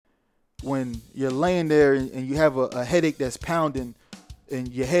when you're laying there and you have a headache that's pounding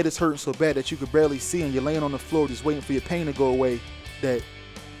and your head is hurting so bad that you could barely see, and you're laying on the floor just waiting for your pain to go away, that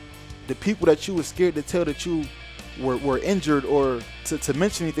the people that you were scared to tell that you were injured or to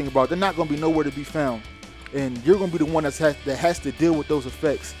mention anything about, they're not going to be nowhere to be found. And you're going to be the one that has to deal with those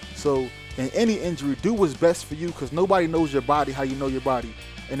effects. So in any injury, do what's best for you, because nobody knows your body how you know your body.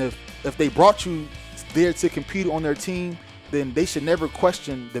 And if they brought you there to compete on their team, then they should never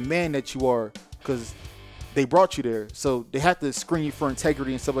question the man that you are, because they brought you there. So they have to screen you for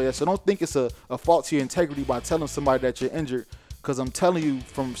integrity and stuff like that. So don't think it's a fault to your integrity by telling somebody that you're injured, because I'm telling you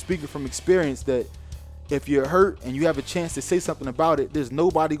from speaking from experience that if you're hurt and you have a chance to say something about it, there's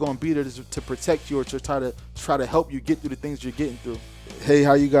nobody going to be there to protect you or to try to help you get through the things you're getting through. Hey,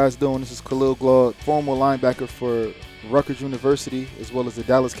 how you guys doing? This is Khalil Glaude, former linebacker for Rutgers University, as well as the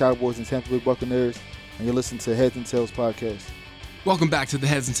Dallas Cowboys and Tampa Bay Buccaneers, and you're listening to Heads and Tails Podcast. Welcome back to the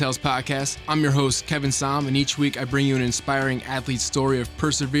Heads and Tails Podcast. I'm your host, Kevin Som, and each week I bring you an inspiring athlete's story of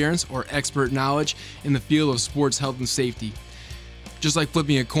perseverance or expert knowledge in the field of sports health and safety. Just like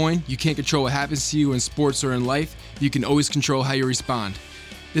flipping a coin, you can't control what happens to you in sports or in life. You can always control how you respond.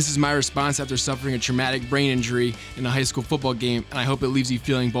 This is my response after suffering a traumatic brain injury in a high school football game, and I hope it leaves you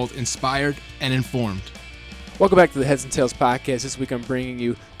feeling both inspired and informed. Welcome back to the Heads and Tails Podcast. This week I'm bringing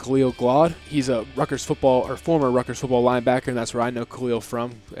you Khalil Glaude. He's a former Rutgers football linebacker, and that's where I know Khalil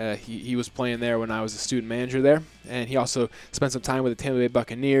from. He was playing there when I was a student manager there, and he also spent some time with the Tampa Bay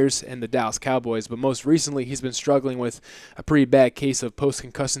Buccaneers and the Dallas Cowboys. But most recently, he's been struggling with a pretty bad case of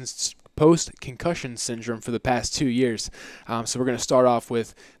post-concussion syndrome for the past 2 years. So we're going to start off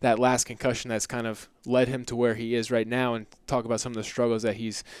with that last concussion that's kind of led him to where he is right now and talk about some of the struggles that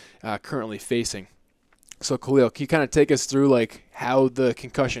he's currently facing. So Khalil, can you kind of take us through like how the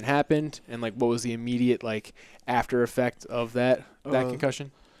concussion happened and like what was the immediate like after effect of that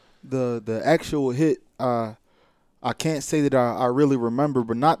concussion? The actual hit, I can't say that I really remember,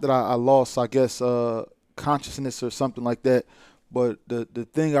 but not that I lost, I guess, consciousness or something like that. But the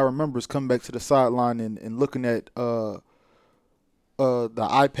thing I remember is coming back to the sideline and looking at the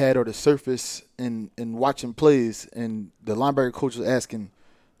iPad or the Surface and watching plays, and the linebacker coach was asking,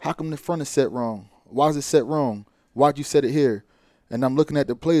 how come the front is set wrong? Why is it set wrong? Why'd you set it here? And I'm looking at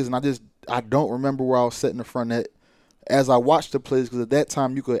the plays, and I don't remember where I was setting the front at as I watched the plays, because at that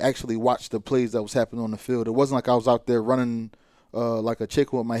time you could actually watch the plays that was happening on the field. It wasn't like I was out there running like a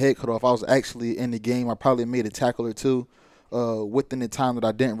chicken with my head cut off. I was actually in the game. I probably made a tackle or two within the time that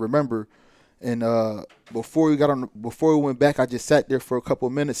I didn't remember. And before we went back, I just sat there for a couple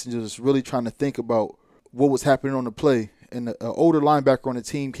of minutes and just really trying to think about what was happening on the play. And an older linebacker on the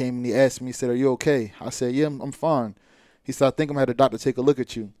team came and he asked me, he said, "Are you okay?" I said, "Yeah, I'm fine." He said, "I think I'm going to have the doctor take a look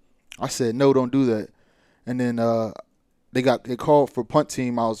at you." I said, "No, don't do that." And then they called for punt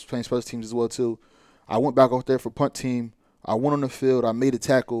team. I was playing special teams as well too. I went back out there for punt team. I went on the field. I made a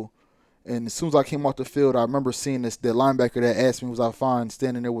tackle. And as soon as I came off the field, I remember seeing the linebacker that asked me was I fine,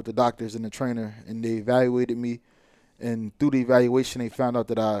 standing there with the doctors and the trainer, and they evaluated me. And through the evaluation, they found out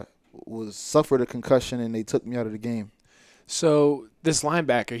that I suffered a concussion, and they took me out of the game. So this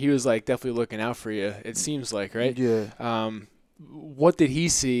linebacker, he was like definitely looking out for you, it seems like, right? Yeah. What did he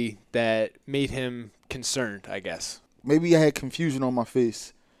see that made him concerned, I guess? Maybe I had confusion on my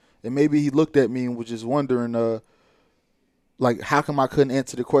face, and maybe he looked at me and was just wondering, like, how come I couldn't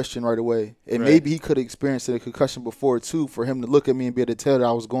answer the question right away? And maybe he could have experienced a concussion before, too, for him to look at me and be able to tell that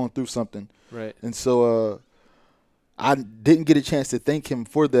I was going through something. Right. And so I didn't get a chance to thank him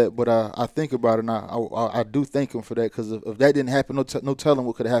for that, but I think about it, and I do thank him for that, because if that didn't happen, no telling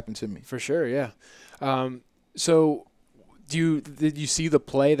what could have happened to me. For sure, yeah. So did you see the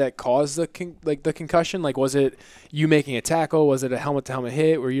play that caused the concussion? Like, was it you making a tackle? Was it a helmet-to-helmet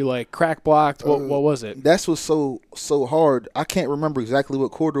hit? Were you, like, crack blocked? What was it? That's what's so hard. I can't remember exactly what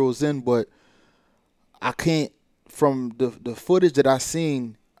quarter it was in, but I can't – from the footage that I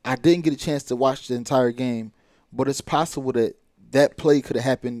seen, I didn't get a chance to watch the entire game. But it's possible that play could have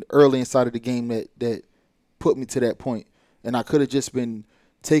happened early inside of the game that put me to that point. And I could have just been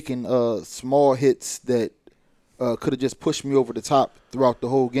taking small hits that could have just pushed me over the top throughout the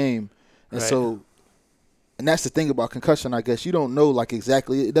whole game. And so, and that's the thing about concussion, I guess. You don't know, like,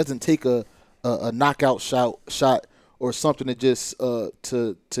 exactly. It doesn't take a knockout shot or something to just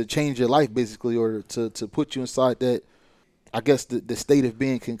to change your life, basically, or to put you inside that, I guess, the state of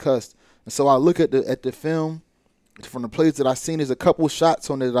being concussed. And so I look at the film. From the plays that I seen, there's a couple shots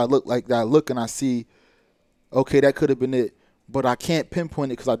on there that I look and I see, okay, that could have been it, but I can't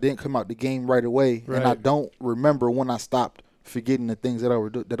pinpoint it because I didn't come out the game right away, and I don't remember when I stopped forgetting the things that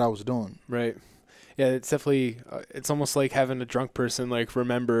I was doing. Right. Yeah, it's definitely. It's almost like having a drunk person like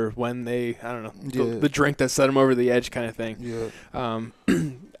remember when they, I don't know, the drink that set them over the edge, kind of thing. Yeah.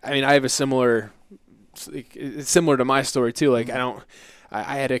 I mean, I have a similar. It's similar to my story too. Like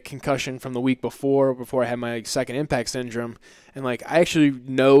I had a concussion from the week before I had my second impact syndrome, and like I actually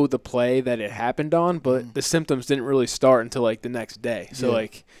know the play that it happened on, but the symptoms didn't really start until like the next day. So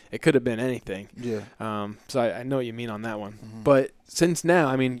like it could have been anything. Yeah. So I know what you mean on that one. But since now,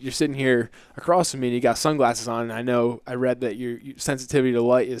 I mean, you're sitting here across from me and you got sunglasses on, and I read that your sensitivity to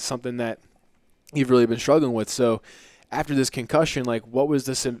light is something that you've really been struggling with. So after this concussion, like what were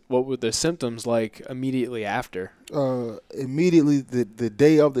the symptoms like immediately after? Immediately the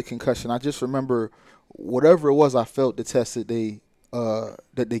day of the concussion, I just remember whatever it was I felt the test that they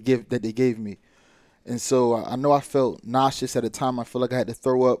gave me, and so I know I felt nauseous at the time. I feel like I had to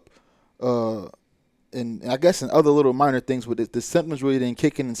throw up, and I guess in other little minor things, but the symptoms really didn't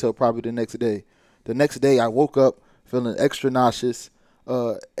kick in until probably the next day. The next day I woke up feeling extra nauseous.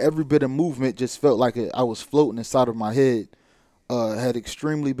 Every bit of movement just felt like I was floating inside of my head. Had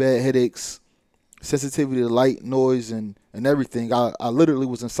extremely bad headaches, sensitivity to light, noise, and everything. I literally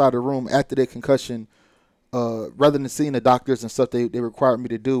was inside the room after that concussion. Rather than seeing the doctors and stuff they required me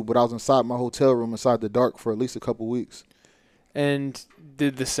to do, but I was inside my hotel room inside the dark for at least a couple weeks. And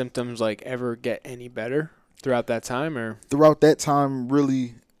did the symptoms like ever get any better throughout that time, or? Throughout that time,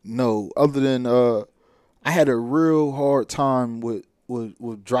 really, no. Other than I had a real hard time with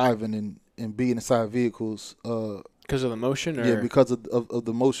driving and being inside vehicles. Because of the motion? Or? Yeah, because of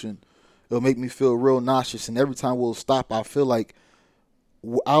the motion. It'll make me feel real nauseous, and every time we'll stop, I feel like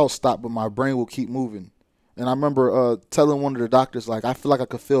I'll stop, but my brain will keep moving. And I remember telling one of the doctors, like, I feel like I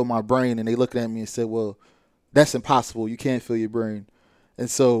could feel my brain, and they looked at me and said, well, that's impossible. You can't feel your brain. And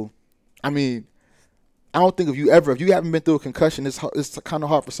so, I mean, I don't think if you haven't been through a concussion, it's kind of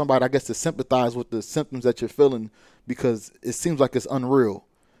hard for somebody, I guess, to sympathize with the symptoms that you're feeling because it seems like it's unreal.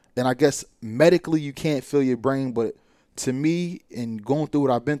 And I guess medically you can't feel your brain, but to me, in going through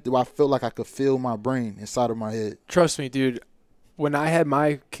what I've been through, I feel like I could feel my brain inside of my head. Trust me, dude. When I had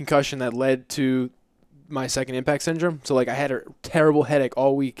my concussion that led to my second impact syndrome, so like I had a terrible headache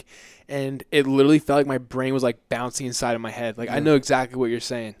all week, and it literally felt like my brain was like bouncing inside of my head. Like I know exactly what you're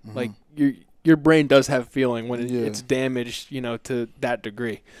saying. Mm-hmm. Like your brain does have feeling when it's damaged, to that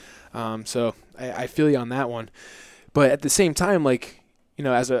degree. So I feel you on that one. But at the same time, like,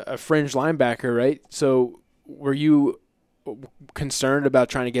 as a fringe linebacker, right? So were you concerned about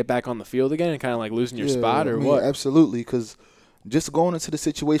trying to get back on the field again and kind of like losing your spot or what? Absolutely, because just going into the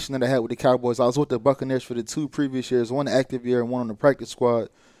situation that I had with the Cowboys, I was with the Buccaneers for the 2 previous years, one active year and one on the practice squad.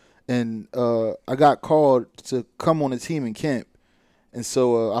 And I got called to come on the team in camp. And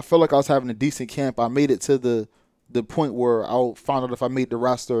so I felt like I was having a decent camp. I made it to the point where I'll find out if I made the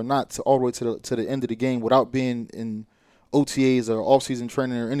roster or not, all the way to the end of the game without being in OTAs or off-season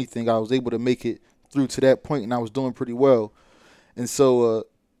training or anything. I was able to make it through to that point, and I was doing pretty well. And so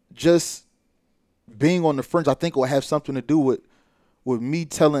just being on the fringe, I think will have something to do with me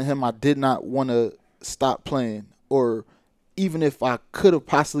telling him I did not want to stop playing, or even if I could have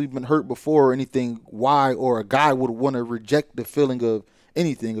possibly been hurt before or anything, why or a guy would want to reject the feeling of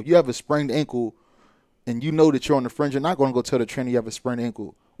anything. If you have a sprained ankle and you know that you're on the fringe, you're not going to go tell the trainer you have a sprained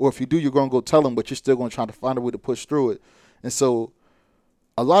ankle. Or if you do, you're going to go tell him, but you're still going to try to find a way to push through it. And so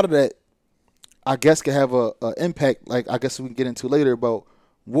a lot of that, I guess, can have a impact, like I guess we can get into later, about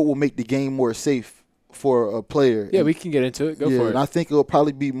what will make the game more safe for a player. Yeah, we can get into it. Go for it. And I think it will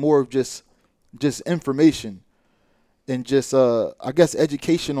probably be more of just information and just, I guess,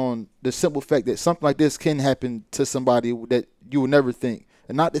 education on the simple fact that something like this can happen to somebody that you would never think.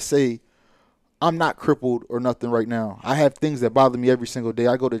 And not to say I'm not crippled or nothing right now. I have things that bother me every single day.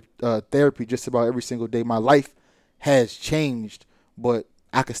 I go to therapy just about every single day. My life has changed, but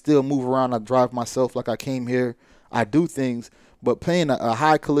I can still move around. I drive myself like I came here. I do things. But playing a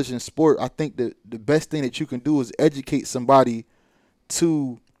high collision sport, I think that the best thing that you can do is educate somebody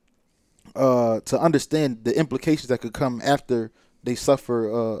to understand the implications that could come after they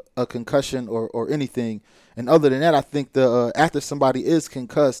suffer a concussion or anything. And other than that, I think after somebody is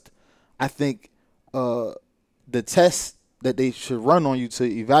concussed, I think the tests that they should run on you to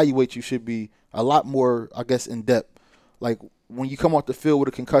evaluate you should be a lot more, I guess, in depth. Like when you come off the field with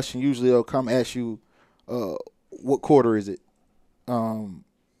a concussion, usually they'll come ask you, what quarter is it?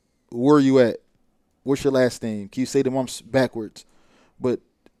 Where are you at? What's your last name? Can you say the months backwards? But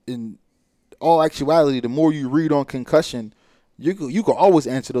in all actuality, the more you read on concussion, you can always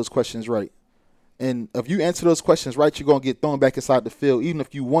answer those questions right. And if you answer those questions right, you're gonna get thrown back inside the field, even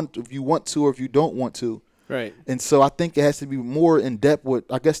if you want to or if you don't want to. Right. And so I think it has to be more in depth with,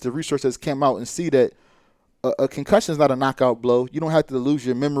 I guess, the research that's came out and see that a concussion is not a knockout blow. You don't have to lose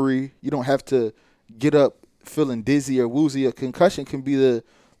your memory. You don't have to get up feeling dizzy or woozy. A concussion can be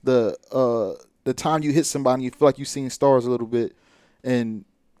the time you hit somebody and you feel like you've seen stars a little bit, and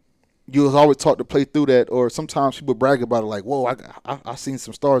you was always taught to play through that. Or sometimes people brag about it like, whoa, I seen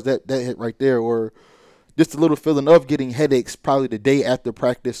some stars that hit right there. Or just a little feeling of getting headaches probably the day after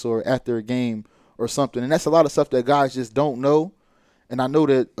practice or after a game or something. And that's a lot of stuff that guys just don't know. And I know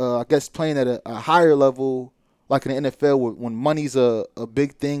that, I guess, playing at a higher level, like in the NFL, when money's a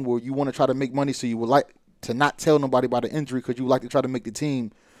big thing, where you want to try to make money, so you would like to not tell nobody about an injury because you would like to try to make the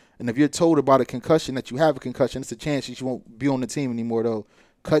team. And if you're told about a concussion, that you have a concussion, it's a chance that you won't be on the team anymore. They'll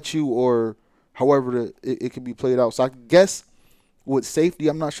cut you, or however it can be played out. So I guess with safety,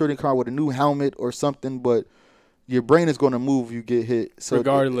 I'm not sure they come out with a new helmet or something, but your brain is going to move if you get hit. So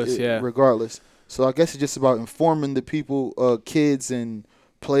regardless. Regardless. So I guess it's just about informing the people, kids and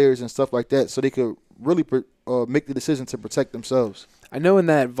players and stuff like that, so they could really make the decision to protect themselves. I know in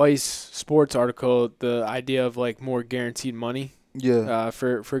that Vice Sports article, the idea of like more guaranteed money. Yeah.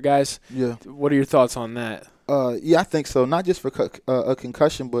 For guys. Yeah. What are your thoughts on that? Yeah, I think so. Not just for a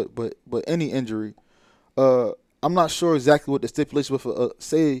concussion, but any injury. I'm not sure exactly what the stipulation was.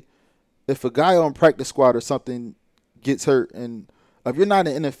 Say if a guy on practice squad or something gets hurt, and if you're not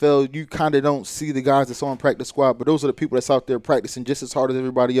in the NFL, you kind of don't see the guys that's on practice squad, but those are the people that's out there practicing just as hard as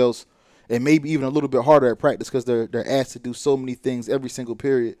everybody else, and maybe even a little bit harder at practice because they're asked to do so many things every single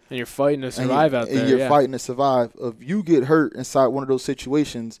period. And you're fighting to survive out there. And you're fighting to survive. If you get hurt inside one of those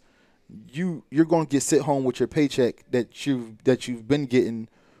situations, you're going to get sent home with your paycheck that you've been getting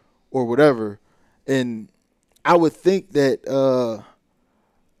or whatever. And I would think that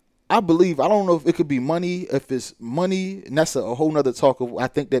I don't know if it could be money. If it's money, and that's a whole nother talk of, I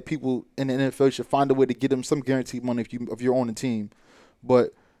think that people in the NFL should find a way to get them some guaranteed money if you're on the team.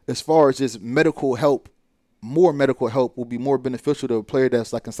 But as far as just medical help, more medical help will be more beneficial to a player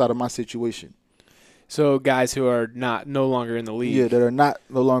that's like inside of my situation. So guys who are no longer in the league. Yeah, that are no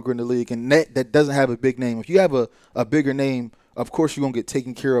longer in the league, and that doesn't have a big name. If you have a bigger name, of course you're going to get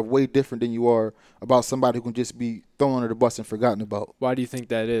taken care of way different than you are about somebody who can just be thrown under the bus and forgotten about. Why do you think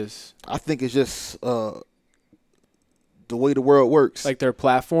that is? I think it's just the way the world works. Like their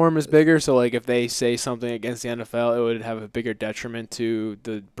platform is bigger, so like if they say something against the NFL, it would have a bigger detriment to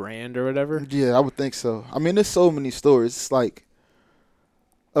the brand or whatever? Yeah, I would think so. I mean, there's so many stories. It's like,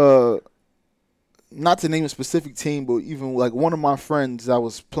 not to name a specific team, but even like one of my friends I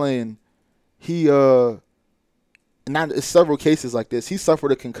was playing, it's several cases like this. He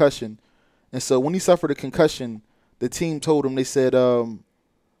suffered a concussion. And so when he suffered a concussion, the team told him, they said, all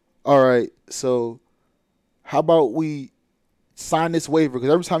right, so how about we sign this waiver?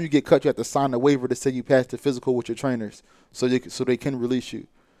 Because every time you get cut, you have to sign a waiver to say you passed the physical with your trainers so they can release you.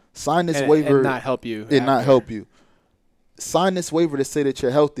 Sign this waiver. And not help you. Not help you. Sign this waiver to say that you're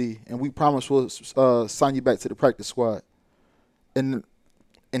healthy, and we promise we'll sign you back to the practice squad. And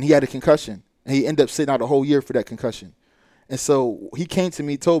he had a concussion. And he ended up sitting out a whole year for that concussion. And so he came to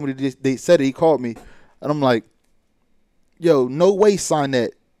me, told me that they said it. He called me. And I'm like, yo, no way sign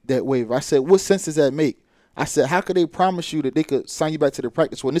that waiver. I said, what sense does that make? I said, how could they promise you that they could sign you back to the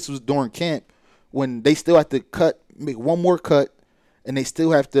practice when this was during camp, when they still have to make one more cut, and they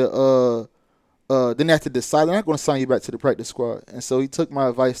still have to then they have to decide they're not going to sign you back to the practice squad. And so he took my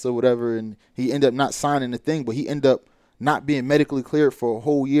advice or whatever, and he ended up not signing the thing, but he ended up not being medically cleared for a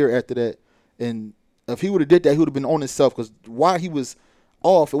whole year after that. And if he would have did that, he would have been on himself, because while he was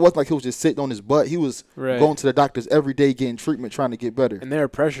off, it wasn't like he was just sitting on his butt. He was going to the doctors every day, getting treatment, trying to get better. And they were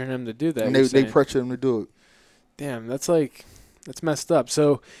pressuring him to do that. And they pressured him to do it. Damn, that's messed up.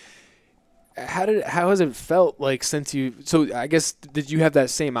 So how has it felt like since you? So I guess, did you have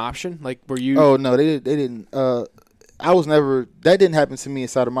that same option? Like, were you? Oh no, they didn't. I was never. That didn't happen to me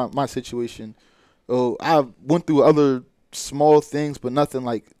inside of my situation. Oh, I went through other small things, but nothing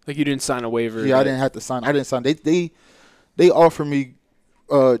like you didn't sign a waiver. Yeah, I didn't have to sign. I didn't sign. They offered me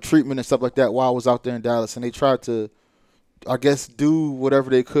treatment and stuff like that while I was out there in Dallas, and they tried to, I guess, do whatever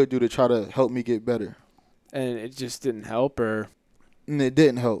they could do to try to help me get better. And it just didn't help, or? And it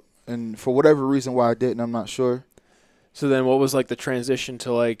didn't help, and for whatever reason why it didn't, I'm not sure. So then, what was like the transition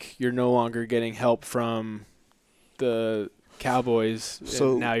to like you're no longer getting help from the Cowboys,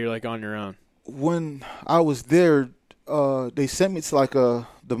 so and now you're like on your own? When I was there, they sent me to like the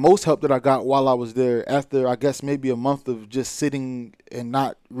most help that I got while I was there, after I guess maybe a month of just sitting and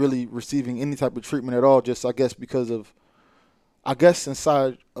not really receiving any type of treatment at all, just I guess because of I guess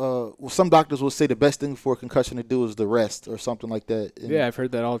inside, some doctors will say the best thing for a concussion to do is the rest or something like that. And, Yeah, I've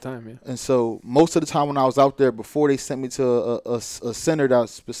heard that all the time. Yeah. And so most of the time when I was out there, before they sent me to a center that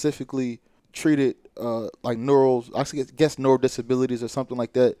specifically treated like I guess neural disabilities or something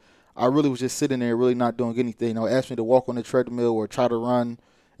like that, I really was just sitting there really not doing anything. Asked me to walk on the treadmill or try to run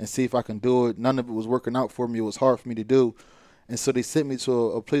and see if I can do it. None of it was working out for me. It was hard for me to do. And so they sent me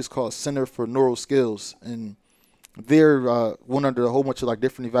to a place called Center for Neural Skills. And there went under a whole bunch of like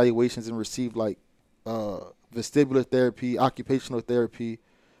different evaluations and received like vestibular therapy, occupational therapy,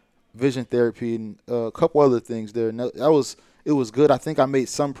 vision therapy, and a couple other things there. And it was good. I think I made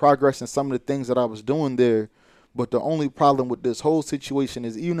some progress in some of the things that I was doing there. But the only problem with this whole situation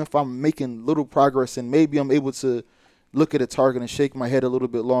is even if I'm making little progress and maybe I'm able to look at a target and shake my head a little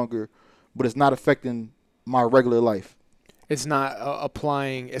bit longer, but it's not affecting my regular life. It's not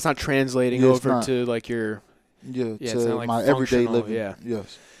applying. It's not translating over to like your. Yeah, it's to not like my everyday living. Yeah.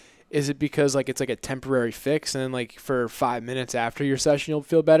 Yes. Is it because like it's like a temporary fix, and then like for 5 minutes after your session you'll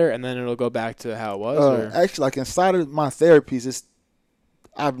feel better, and then it'll go back to how it was? Actually, like inside of my therapies,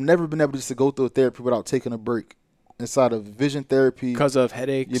 I've never been able just to go through a therapy without taking a break. Inside of vision therapy, because of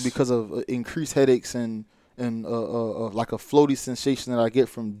headaches. Yeah, because of increased headaches and like a floaty sensation that I get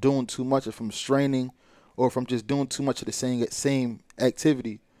from doing too much, or from straining, or from just doing too much of the same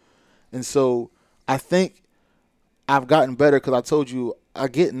activity. And so I think I've gotten better because I told you I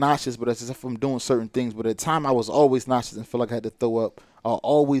get nauseous, but that's if I'm doing certain things. But at the time I was always nauseous and felt like I had to throw up. I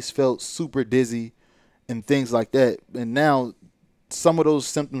always felt super dizzy and things like that. And now some of those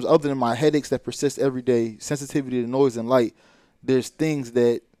symptoms, other than my headaches that persist every day, sensitivity to noise and light, there's things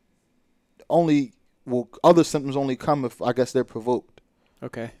that other symptoms only come if I guess they're provoked.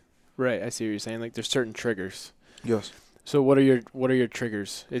 Okay. Right, I see what you're saying. Like there's certain triggers. Yes. So what are your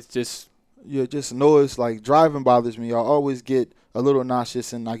triggers? It's just just noise. Like driving bothers me. I always get a little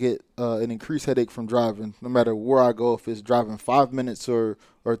nauseous, and I get an increased headache from driving, no matter where I go. If it's driving 5 minutes or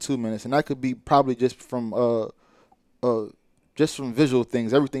 2 minutes, and that could be probably just from visual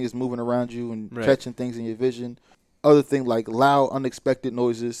things. Everything is moving around you and catching things in your vision. Other thing like loud, unexpected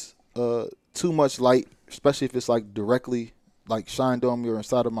noises. Too much light, especially if it's like directly like shined on me or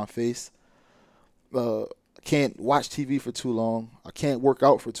inside of my face. I can't watch TV for too long. I can't work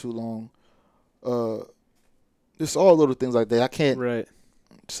out for too long. Just all little things like that. I can't. Right.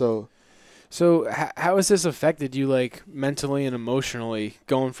 So how has this affected you, like mentally and emotionally,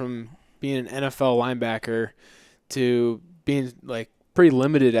 going from being an NFL linebacker to being like pretty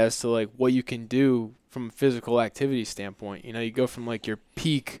limited as to like what you can do from a physical activity standpoint? You go from like your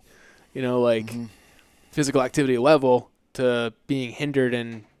peak, physical activity level to being hindered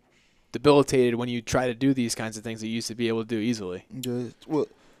and debilitated when you try to do these kinds of things that you used to be able to do easily. Yeah, well,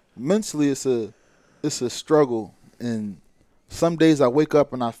 mentally it's a struggle, and some days I wake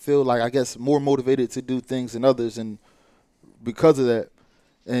up and I feel like I guess more motivated to do things than others, and because of that,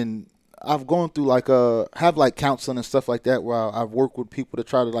 and I've gone through have counseling and stuff like that where I've worked with people to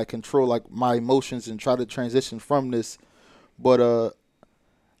try to like control like my emotions and try to transition from this, but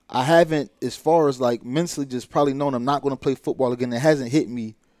I haven't, as far as like mentally just probably knowing I'm not going to play football again. It hasn't hit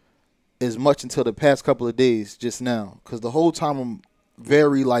me as much until the past couple of days just now, because the whole time I'm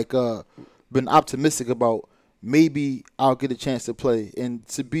very been optimistic about maybe I'll get a chance to play. And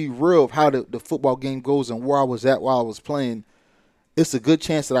to be real of how the football game goes and where I was at while I was playing, it's a good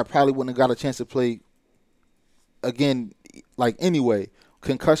chance that I probably wouldn't have got a chance to play again, like anyway,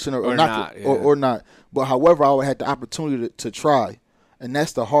 concussion or not, or not. But however, I had the opportunity to try. And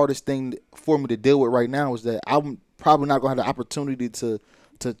that's the hardest thing for me to deal with right now, is that I'm probably not going to have the opportunity to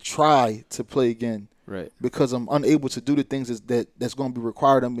try to play again. Right. Because I'm unable to do the things that's going to be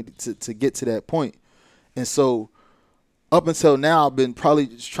required of me to get to that point. And so up until now, I've been probably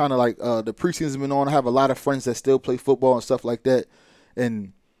just trying to the preseason's been on. I have a lot of friends that still play football and stuff like that.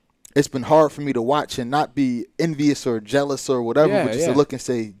 And it's been hard for me to watch and not be envious or jealous or whatever, but just to look and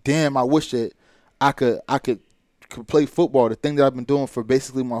say, damn, I wish that I could play football, the thing that I've been doing for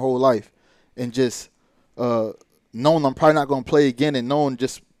basically my whole life. And just knowing I'm probably not going to play again, and knowing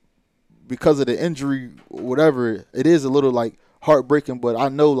just because of the injury, whatever, it is a little heartbreaking. But I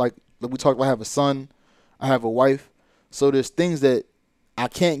know, like we talked about, I have a son, I have a wife. So there's things that I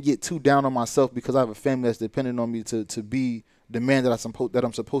can't get too down on myself because I have a family that's dependent on me to be the man that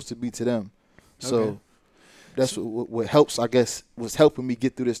I'm supposed to be to them. So that's what helps, I guess, was helping me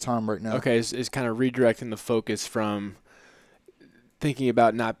get through this time right now. Okay, it's kind of redirecting the focus from thinking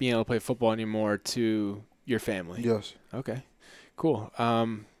about not being able to play football anymore to your family. Yes. Okay, cool.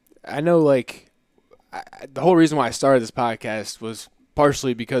 I know, the whole reason why I started this podcast was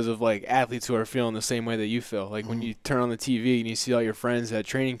partially because of like athletes who are feeling the same way that you feel. Like when you turn on the TV and you see all your friends at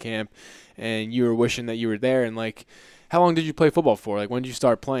training camp and you were wishing that you were there. And like, how long did you play football for? Like, when did you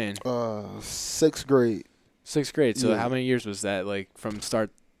start playing? 6th grade. 6th grade. So Yeah. how many years was that? Like from start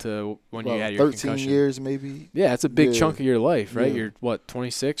to when you had your 13 concussion? years maybe. Yeah, it's a big Yeah. chunk of your life, right? Yeah. You're what,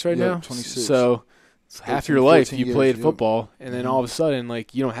 26 right Yeah, now? 26. So it's half 13, your life 14 you years, played yeah. football, and then Mhm. all of a sudden,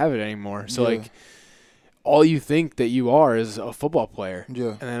 like, you don't have it anymore. So Yeah. like, all you think that you are is a football player. Yeah.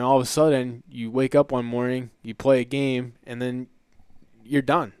 And then all of a sudden, you wake up one morning, you play a game, and then you're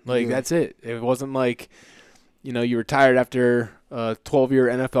done. Like, Yeah. that's it. It wasn't like, you retired after a 12-year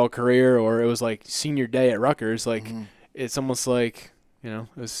NFL career, or it was like senior day at Rutgers. Like, Mhm. it's almost like,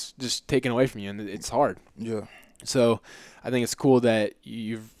 it's just taken away from you, and it's hard. Yeah. So I think it's cool that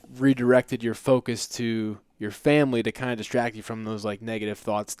you've redirected your focus to your family to kind of distract you from those like negative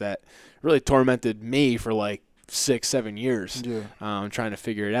thoughts that really tormented me for like 6-7 years. Yeah. Trying to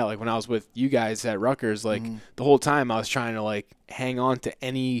figure it out. Like when I was with you guys at Rutgers, like Mhm. the whole time I was trying to like hang on to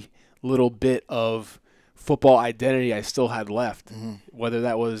any little bit of football identity I still had left. Mhm. Whether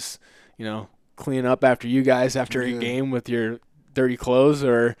that was, cleaning up after you guys after a Yeah. game with your dirty clothes,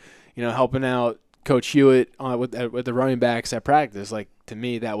 or helping out Coach Hewitt with the running backs at practice. Like, to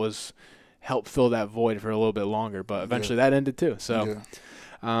me, that was help fill that void for a little bit longer. But eventually that ended too. So, Yeah.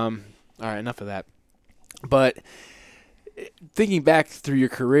 all right, enough of that. But thinking back through your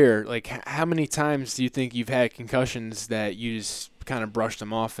career, like how many times do you think you've had concussions that you just kind of brushed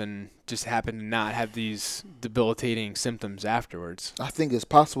them off and just happened to not have these debilitating symptoms afterwards? I think it's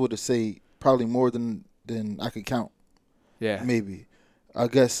possible to say probably more than I could count. Yeah. Maybe. I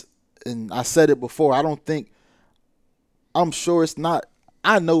guess, and I said it before, I'm sure it's not,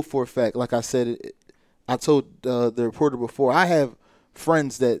 I know for a fact, like I said, I told the reporter before, I have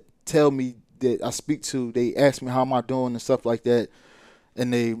friends that tell me that I speak to, they ask me how am I doing and stuff like that,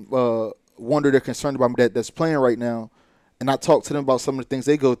 and they wonder, they're concerned about me that's playing right now, and I talk to them about some of the things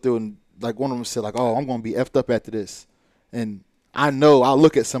they go through, and like one of them said, like, oh, I'm going to be effed up after this, and I know, I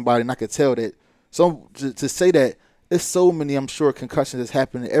look at somebody and I could tell that. So to say that, there's so many, I'm sure, concussions that's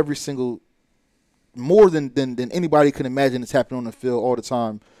happening every single, more than anybody can imagine, it's happening on the field all the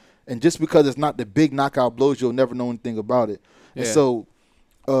time. And just because it's not the big knockout blows, you'll never know anything about it. Yeah. And so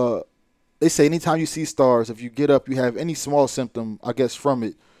they say anytime you see stars, if you get up, you have any small symptom, I guess, from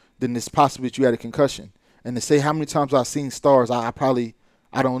it, then it's possible that you had a concussion. And to say how many times I've seen stars, I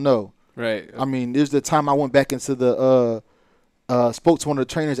don't know. Right. I mean, there's the time I went back into the spoke to one of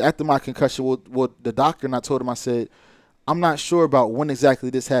the trainers after my concussion with the doctor, and I told him, I said, I'm not sure about when exactly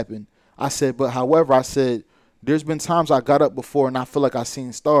this happened. I said, but however, I said, there's been times I got up before and I feel like I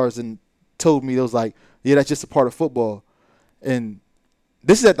seen stars, and told me, it was like, yeah, that's just a part of football. And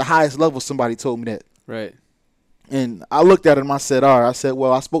this is at the highest level somebody told me that. Right. And I looked at him and I said, all right. I said,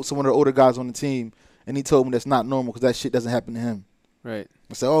 well, I spoke to one of the older guys on the team, and he told me that's not normal because that shit doesn't happen to him. Right.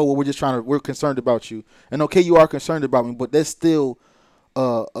 I said, oh, well, we're concerned about you. And okay, you are concerned about me, but there's still,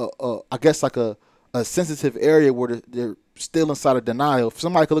 I guess, like a sensitive area where they're still inside of denial. If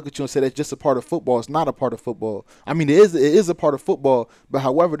somebody could look at you and say that's just a part of football, it's not a part of football. I mean, it is a part of football, but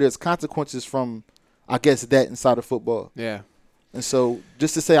however, there's consequences from, I guess, that inside of football. Yeah. And so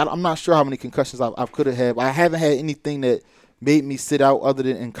just to say, I'm not sure how many concussions I could have had. I haven't had anything that made me sit out other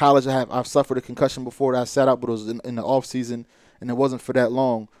than in college. I've suffered a concussion before that I sat out, but it was in the off season, and it wasn't for that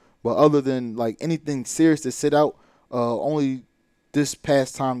long. But other than like anything serious to sit out, only this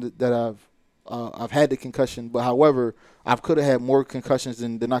past time that I've had the concussion. But however, I could have had more concussions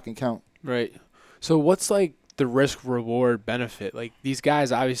than I can count. Right. So what's like the risk reward benefit? Like these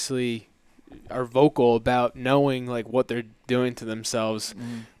guys obviously are vocal about knowing like what they're doing to themselves,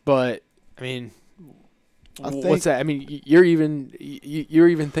 but I mean, what's that? I mean, you're even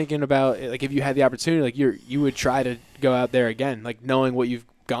thinking about like if you had the opportunity, like you would try to go out there again, like knowing what you've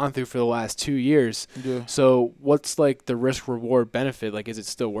gone through for the last 2 years. Yeah. So what's like the risk reward benefit? Like, is it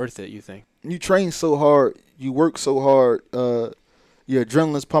still worth it, you think? You train so hard, you work so hard, your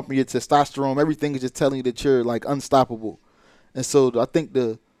adrenaline's pumping, your testosterone, everything is just telling you that you're like unstoppable. And so I think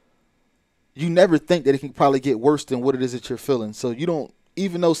you never think that it can probably get worse than what it is that you're feeling. So you don't,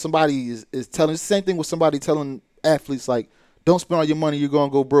 even though somebody is telling, it's the same thing with somebody telling athletes like, don't spend all your money, you're going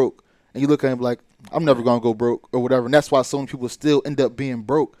to go broke. And you look at him like, I'm never going to go broke or whatever. And that's why so many people still end up being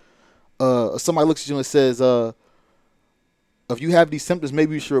broke. Somebody looks at you and says, if you have these symptoms,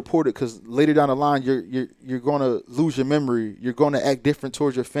 maybe you should report it because later down the line, you're going to lose your memory. You're going to act different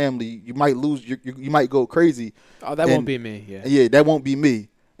towards your family. You might lose, you might go crazy. Oh, that won't be me. Yeah. Yeah, that won't be me.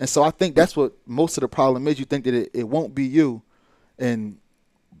 And so I think that's what most of the problem is. You think that it won't be you. And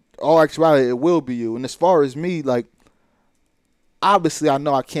all actuality, it will be you. And as far as me, like, obviously I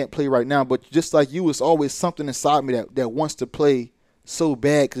know I can't play right now, but just like you, it's always something inside me that wants to play so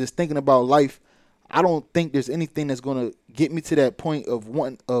bad because it's thinking about life. I don't think there's anything that's going to get me to that point of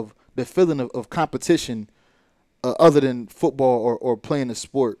the feeling of competition other than football or playing a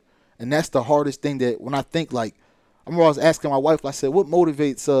sport. And that's the hardest thing that when I think, like, I remember I was asking my wife, I said, what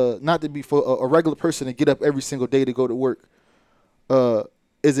motivates not to be for a regular person to get up every single day to go to work?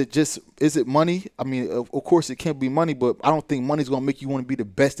 Is it money? I mean, of course it can't be money, but I don't think money's going to make you want to be the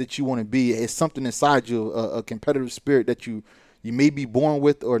best that you want to be. It's something inside you, a competitive spirit that you may be born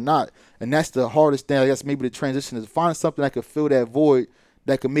with or not. And that's the hardest thing, I guess, maybe the transition is find something that could fill that void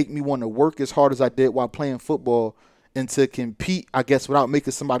that could make me want to work as hard as I did while playing football and to compete, I guess, without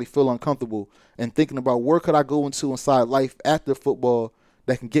making somebody feel uncomfortable and thinking about where could I go into inside life after football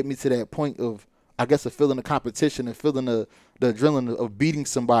that can get me to that point of, I guess, of feeling the competition and feeling the adrenaline of beating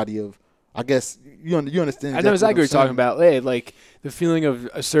somebody, of, I guess, you understand. I know exactly what you're talking about. Hey, like the feeling of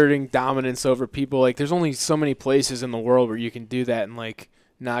asserting dominance over people. Like there's only so many places in the world where you can do that and like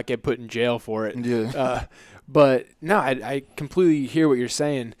not get put in jail for it. Yeah. But no, I completely hear what you're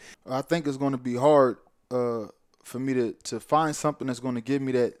saying. I think it's going to be hard for me to find something that's going to give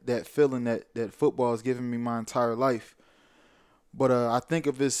me that feeling that football has given me my entire life. But I think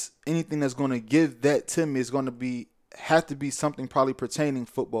if it's anything that's going to give that to me, it's going to have to be something probably pertaining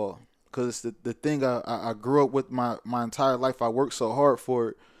football, because it's the thing I grew up with my entire life. I worked so hard for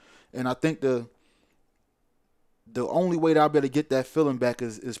it, and I think the only way that I'll be able to get that feeling back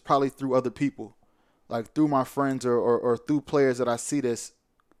is probably through other people, like through my friends or through players that I see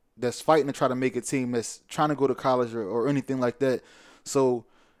that's fighting to try to make a team, that's trying to go to college or anything like that. So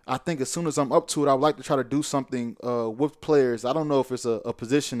I think as soon as I'm up to it, I would like to try to do something with players. I don't know if it's a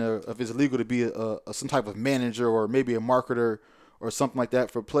position or if it's legal to be some type of manager or maybe a marketer or something like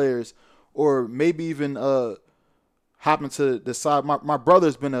that for players, or maybe even hopping to the side. My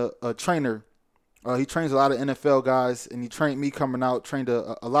brother's been a trainer. He trains a lot of NFL guys, and he trained me coming out, trained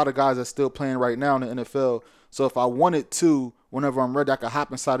a lot of guys that's still playing right now in the NFL. So if I wanted to, whenever I'm ready, I could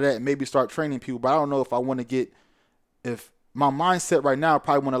hop inside of that and maybe start training people. But I don't know if I want to get – if my mindset right now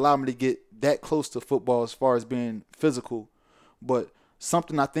probably won't allow me to get that close to football as far as being physical. But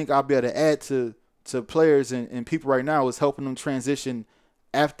something I think I'll be able to add to players and people right now is helping them transition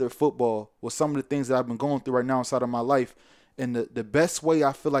after football with some of the things that I've been going through right now inside of my life. And the best way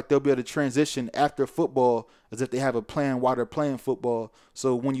I feel like they'll be able to transition after football is if they have a plan while they're playing football.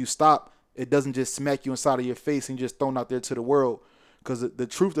 So when you stop, it doesn't just smack you inside of your face and just thrown out there to the world. Because the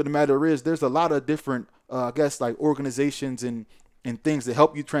truth of the matter is there's a lot of different, I guess, like organizations and things that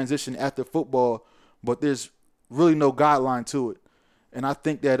help you transition after football, but there's really no guideline to it. And I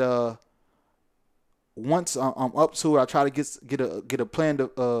think that once I'm up to it, I try to get a plan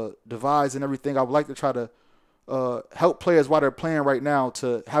devised and everything. I would like to try to help players while they're playing right now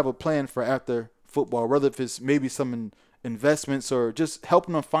to have a plan for after football, whether if it's maybe some investments or just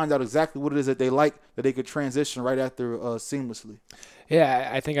helping them find out exactly what it is that they like that they could transition right after seamlessly. Yeah,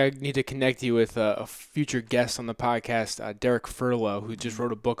 I think I need to connect you with a future guest on the podcast, Derek Furlow, who just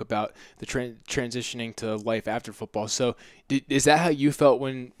wrote a book about the transitioning to life after football. So is that how you felt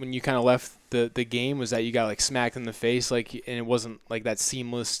when you kind of left the game? Was that you got like smacked in the face, like, and it wasn't like that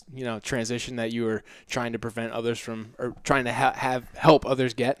seamless, transition that you were trying to prevent others from, or trying to help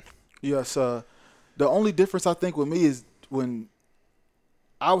others get? Yes. The only difference I think with me is when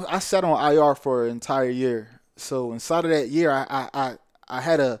I sat on IR for an entire year. So inside of that year, I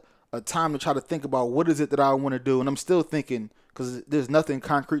had a time to try to think about what is it that I want to do. And I'm still thinking, because there's nothing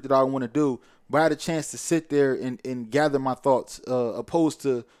concrete that I want to do. But I had a chance to sit there and gather my thoughts, opposed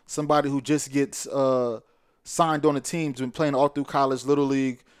to somebody who just gets signed on a team, been playing all through college, Little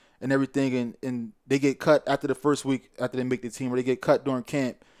League, and everything. And they get cut after the first week after they make the team, or they get cut during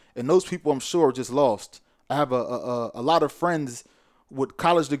camp. And those people, I'm sure, are just lost. I have a lot of friends with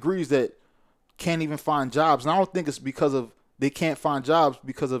college degrees that can't even find jobs. And I don't think it's because of they can't find jobs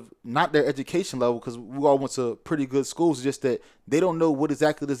because of not their education level, because we all went to pretty good schools. It's just that they don't know what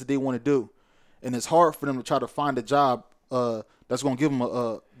exactly it is that they want to do. And it's hard for them to try to find a job that's going to give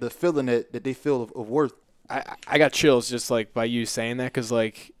them the feeling that they feel of worth. I got chills just like by you saying that, because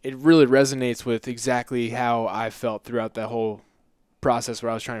like it really resonates with exactly how I felt throughout that whole process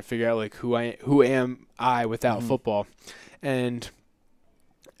where I was trying to figure out like who am I without football. And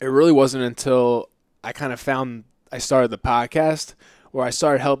it really wasn't until I kind of I started the podcast where I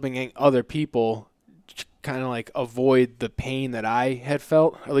started helping other people kind of like avoid the pain that I had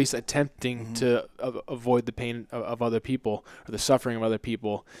felt, or at least attempting to avoid the pain of other people or the suffering of other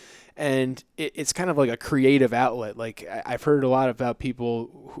people. And it's kind of like a creative outlet. Like I've heard a lot about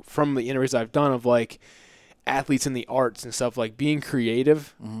people from the interviews I've done of like, athletes in the arts and stuff, like being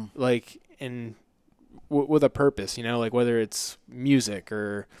creative, like and with a purpose, like whether it's music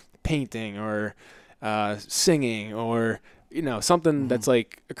or painting or singing or something that's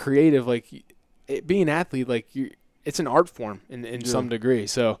like creative, like being an athlete, like it's an art form in some degree.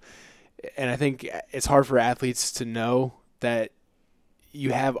 So, and I think it's hard for athletes to know that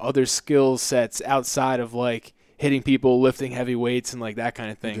you have other skill sets outside of like hitting people, lifting heavy weights, and like that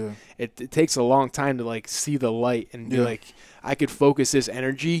kind of thing. Yeah. It takes a long time to like see the light and be like, I could focus this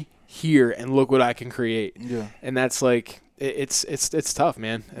energy here and look what I can create. Yeah. And that's like, it's tough,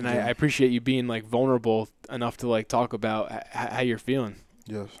 man. And I appreciate you being like vulnerable enough to like talk about how you're feeling.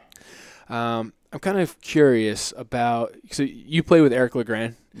 Yes. I'm kind of curious about, so you play with Eric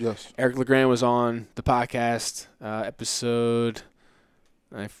LeGrand. Yes. Eric LeGrand was on the podcast, episode,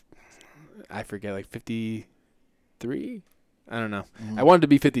 I forget, like 53? I don't know. I wanted to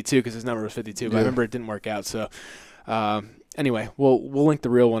be 52 because his number was 52, but I remember it didn't work out. So anyway, we'll link the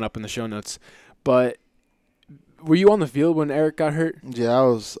real one up in the show notes. But were you on the field when Eric got hurt? Yeah, I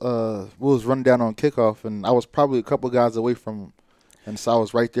was. We was running down on kickoff, and I was probably a couple guys away from him, and so I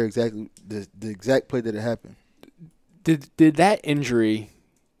was right there, exactly the exact play that it happened. Did that injury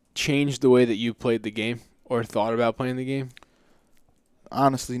change the way that you played the game or thought about playing the game?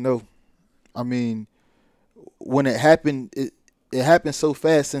 Honestly, no. I mean, when it happened, it happened so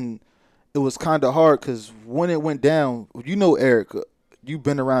fast, and it was kind of hard because when it went down, Eric. You've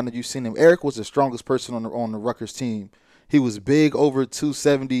been around and you've seen him. Eric was the strongest person on the Rutgers team. He was big, over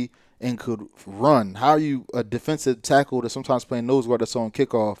 270, and could run. How are you a defensive tackle that's sometimes playing nose guard that's on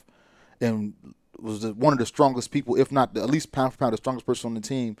kickoff and was one of the strongest people, if not at least pound for pound, the strongest person on the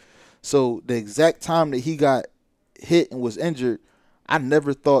team? So the exact time that he got hit and was injured, I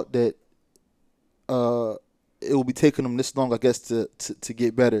never thought that it would be taking him this long, I guess, to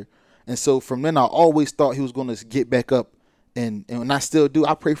get better. And so from then, I always thought he was going to get back up. And I still do.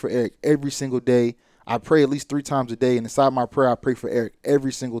 I pray for Eric every single day. I pray at least 3 times a day. And inside my prayer, I pray for Eric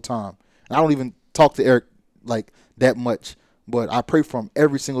every single time. And I don't even talk to Eric like that much. But I pray for him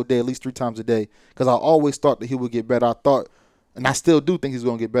every single day, at least 3 times a day. Because I always thought that he would get better. I thought, and I still do think he's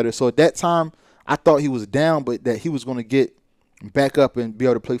going to get better. So at that time, I thought he was down, but that he was going to get back up and be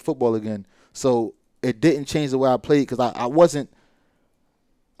able to play football again. So it didn't change the way I played because I wasn't.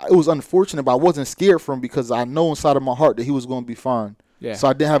 It was unfortunate, but I wasn't scared for him because I know inside of my heart that he was going to be fine. Yeah. So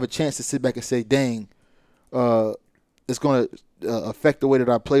I didn't have a chance to sit back and say, dang, it's going to affect the way that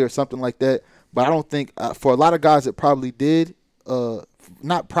I play or something like that. But I don't think for a lot of guys it probably did.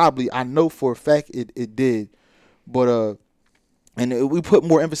 Not probably. I know for a fact it did. But we put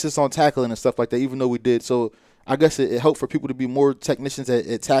more emphasis on tackling and stuff like that, even though we did. So I guess it helped for people to be more technicians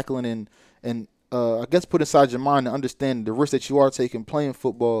at tackling and I guess put inside your mind and understand the risk that you are taking playing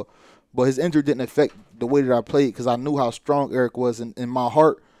football. But his injury didn't affect the way that I played because I knew how strong Eric was. And in my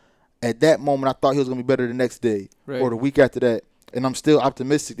heart, at that moment, I thought he was going to be better the next day or the week after that. And I'm still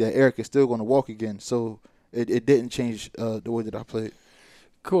optimistic that Eric is still going to walk again. So it didn't change the way that I played.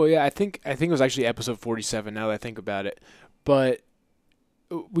 Cool. Yeah, I think it was actually episode 47 now that I think about it. But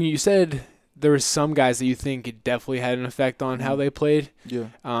when you said there were some guys that you think it definitely had an effect on how they played. Yeah.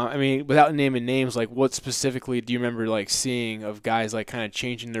 I mean, without naming names, like what specifically do you remember like seeing of guys like kind of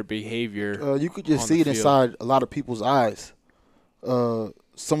changing their behavior? You could just see it inside a lot of people's eyes.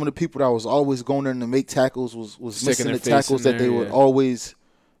 Some of the people that was always going there to make tackles was missing the tackles that they would always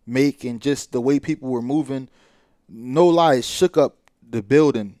make, and just the way people were moving. No lie, it shook up the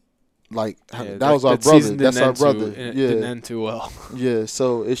building. Like that was our brother. That's our brother. It didn't end too well. Yeah,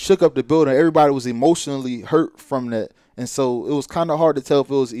 so it shook up the building. Everybody was emotionally hurt from that, and so it was kind of hard to tell if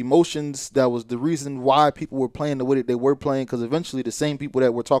it was emotions that was the reason why people were playing the way that they were playing. Because eventually, the same people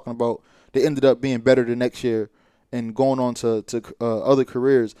that we're talking about, they ended up being better the next year and going on to other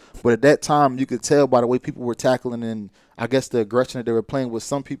careers. But at that time, you could tell by the way people were tackling and I guess the aggression that they were playing with.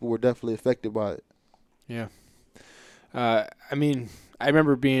 Some people were definitely affected by it. Yeah, I mean, I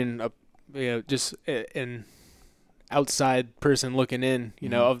remember being just an outside person looking in,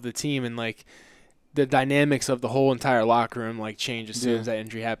 of the team, and like the dynamics of the whole entire locker room like changed as soon as that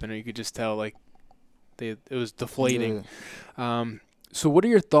injury happened, and you could just tell like it was deflating. Yeah. So what are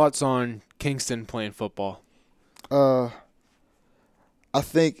your thoughts on Kingston playing football? I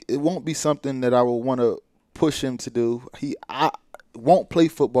think it won't be something that I will want to push him to do. I won't play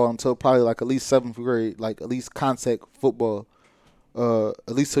football until probably like at least 7th grade, like at least contact football.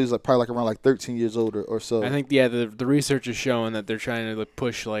 At least till he's like probably like around like 13 years old or so. I think the research is showing that they're trying to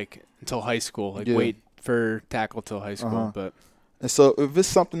push like until high school, wait for tackle till high school. But and so if it's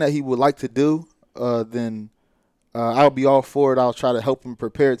something that he would like to do, then I'll be all for it. I'll try to help him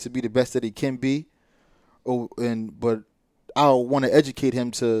prepare to be the best that he can be. but I want to educate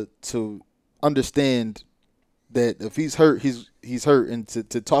him to understand that if he's hurt, he's hurt, and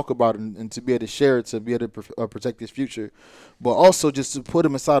to talk about it and to be able to share it, to be able to protect his future, but also just to put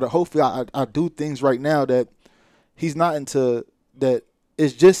him aside. Hopefully, I do things right now that he's not into. That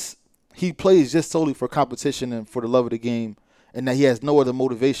it's just he plays just solely for competition and for the love of the game, and that he has no other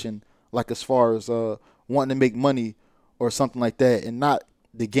motivation, like as far as wanting to make money or something like that, and not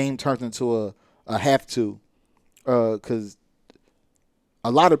the game turns into a have to, because a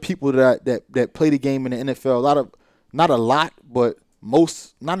lot of people that play the game in the NFL, not a lot, but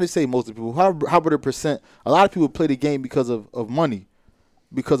most, not to say most of the people, how about a percent, a lot of people play the game because of money,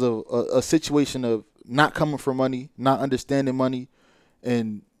 because of a situation of not coming for money, not understanding money,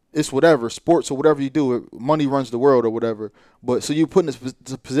 and it's whatever, sports or whatever you do, money runs the world or whatever. But so you put in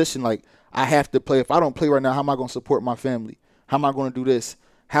this position like, I have to play. If I don't play right now, how am I going to support my family? How am I going to do this?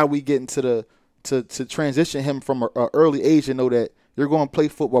 How we get into to transition him from an early age and know that you're going to play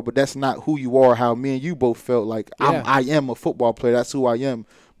football, but that's not who you are. How me and you both felt like I am a football player. That's who I am.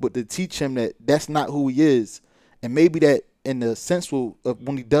 But to teach him that that's not who he is, and maybe that in the sense of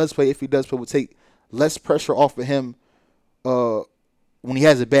when he does play, if he does play, will take less pressure off of him. When he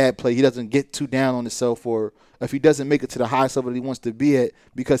has a bad play, he doesn't get too down on himself, or if he doesn't make it to the highest level that he wants to be at,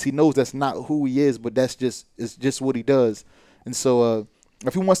 because he knows that's not who he is, but it's just what he does. And so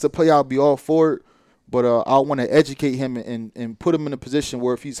if he wants to play, I'll be all for it. But I want to educate him and put him in a position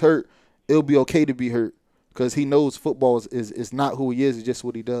where if he's hurt, it'll be okay to be hurt, because he knows football is not who he is, it's just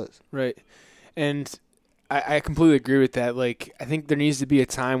what he does. Right. And I completely agree with that. Like, I think there needs to be a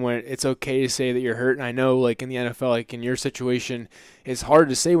time when it's okay to say that you're hurt. And I know, like, in the NFL, like, in your situation, it's hard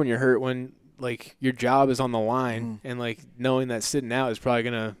to say when you're hurt when, like, your job is on the line. And, like, knowing that sitting out is probably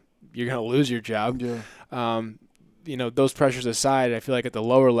you're going to lose your job. Yeah. You know, those pressures aside, I feel like at the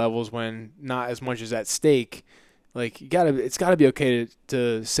lower levels when not as much is at stake, like, it's gotta be okay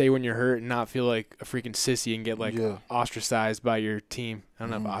to say when you're hurt and not feel like a freaking sissy and get, like, ostracized by your team. I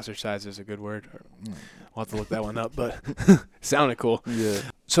don't know if ostracized is a good word. I'll have to look that one up, but sounded cool. Yeah.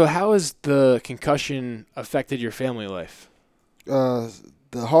 So how has the concussion affected your family life? The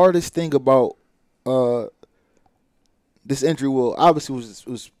hardest thing about this injury obviously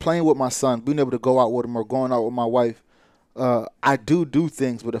was playing with my son, being able to go out with him or going out with my wife. I do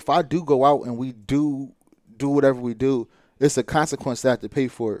things, but if I do go out and we do whatever we do, it's a consequence that I have to pay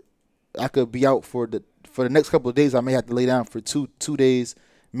for it. I could be out for the next couple of days. I may have to lay down for two days,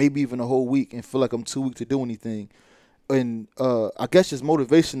 maybe even a whole week, and feel like I'm too weak to do anything. And I guess just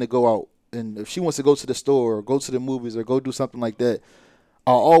motivation to go out. And if she wants to go to the store or go to the movies or go do something like that,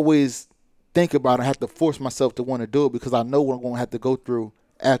 I'll always think about it. I have to force myself to want to do it because I know what I'm going to have to go through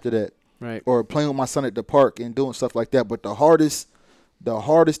after that. Right. Or playing with my son at the park and doing stuff like that. But the hardest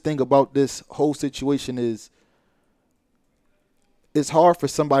thing about this whole situation is it's hard for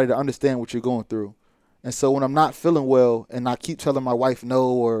somebody to understand what you're going through. And so when I'm not feeling well and I keep telling my wife no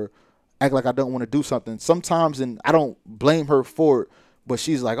or act like I don't want to do something, sometimes, and I don't blame her for it, but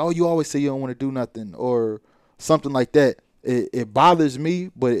she's like, oh, you always say you don't want to do nothing or something like that. It bothers me,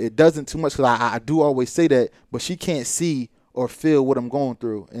 but it doesn't too much because I do always say that, but she can't see or feel what I'm going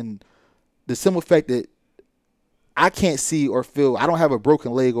through. And the simple fact that I can't see or feel, I don't have a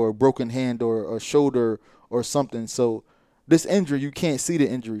broken leg or a broken hand or a shoulder or something. So this injury, you can't see the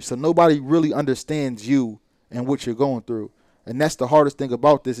injury. So nobody really understands you and what you're going through. And that's the hardest thing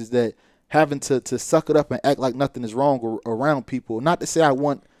about this, is that having to suck it up and act like nothing is wrong around people. Not to say I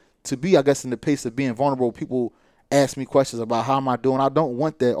want to be, I guess, in the pace of being vulnerable. People ask me questions about how am I doing. I don't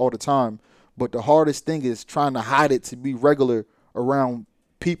want that all the time. But the hardest thing is trying to hide it, to be regular around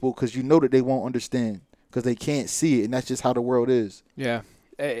people, because you know that they won't understand because they can't see it. And that's just how the world is. Yeah.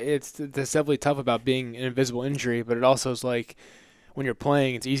 It's definitely tough about being an invisible injury, but it also is like when you're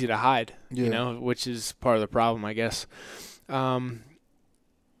playing, it's easy to hide, you know, which is part of the problem, I guess.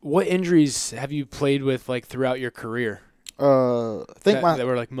 What injuries have you played with, like, throughout your career? I think that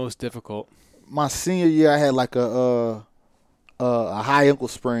were, like, most difficult. My senior year, I had like a high ankle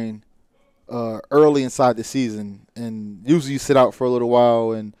sprain early inside the season, and usually you sit out for a little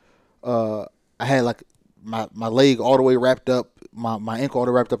while. And I had like my leg all the way wrapped up, my ankle all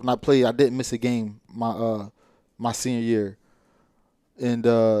the way wrapped up, and I didn't miss a game my senior year. And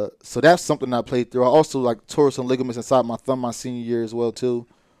so that's something I played through. I also like tore some ligaments inside my thumb my senior year as well too.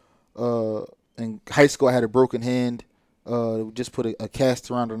 In high school, I had a broken hand. Just put a cast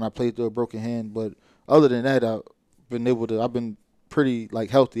around it, and I played through a broken hand. But other than that, I've been pretty like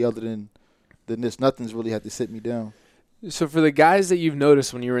healthy. Other than this, nothing's really had to sit me down. So for the guys that you've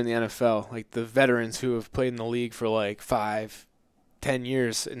noticed when you were in the NFL, like the veterans who have played in the league for like 5, 10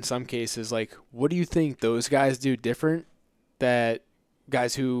 years in some cases. Like, what do you think those guys do different that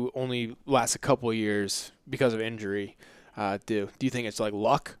guys who only last a couple of years because of injury do? Do you think it's like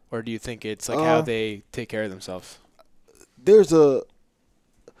luck, or do you think it's like how they take care of themselves?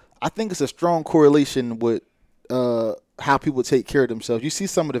 I think it's a strong correlation with how people take care of themselves. You see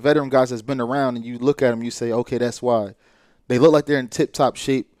some of the veteran guys that's been around, and you look at them, you say, okay, that's why. They look like they're in tip-top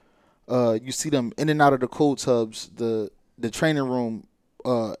shape. You see them in and out of the cold tubs, the training room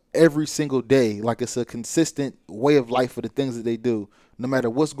every single day. Like, it's a consistent way of life for the things that they do. No matter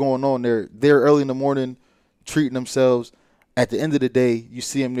what's going on, they're there early in the morning treating themselves. At the end of the day, you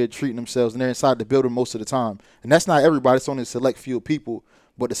see them there treating themselves, and they're inside the building most of the time. And that's not everybody. It's only a select few people.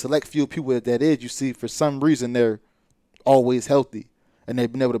 But the select few people that is, you see, for some reason, they're always healthy, and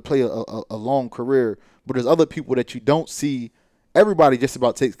they've been able to play a long career. But there's other people that you don't see. Everybody just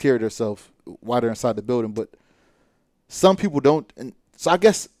about takes care of themselves while they're inside the building, but some people don't. And so I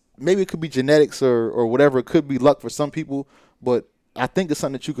guess maybe it could be genetics or whatever. It could be luck for some people, but I think it's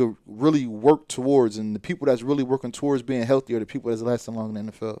something that you could really work towards. And the people that's really working towards being healthy are the people that's lasting long in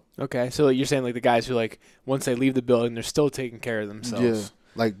the NFL. Okay, so you're saying like the guys who, like, once they leave the building, they're still taking care of themselves. Yeah,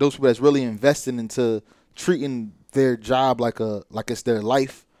 like those people that's really investing into treating their job like it's their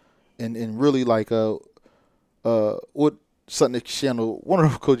life, and really like what something that channel one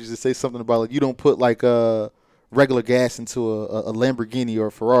of the coaches used to say something about, like, you don't put like regular gas into a Lamborghini or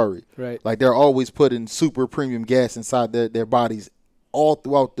a Ferrari. Right. Like, they're always putting super premium gas inside their bodies all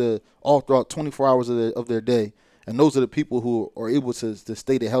throughout 24 hours of their day. And those are the people who are able to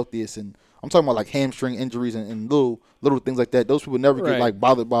stay the healthiest. And I'm talking about like hamstring injuries and little things like that. Those people never get like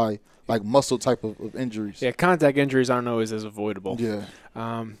bothered by like muscle type of injuries. Yeah, contact injuries aren't always as avoidable. Yeah.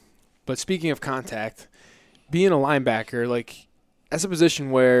 But speaking of contact, being a linebacker, like, that's a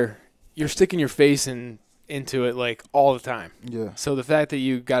position where you're sticking your face into it like all the time. Yeah. So the fact that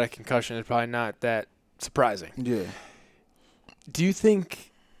you got a concussion is probably not that surprising. Yeah. Do you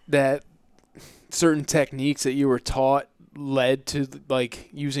think that certain techniques that you were taught led to like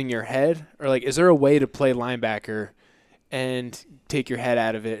using your head, or like is there a way to play linebacker and take your head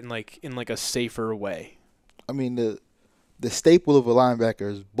out of it and like in like a safer way? I mean, the staple of a linebacker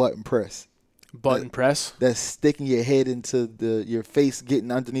is button press. Button press? That's sticking your head into your face,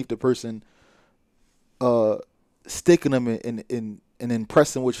 getting underneath the person, sticking them and then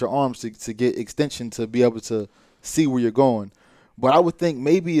pressing with your arms to get extension to be able to see where you're going. But I would think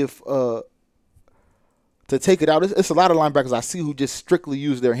maybe if to take it out, it's a lot of linebackers I see who just strictly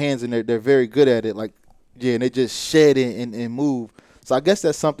use their hands, and they're very good at it. Like, yeah, and they just shed and move. So I guess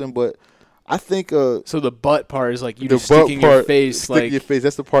that's something, but I think so the butt part is like you just sticking your face, like your face.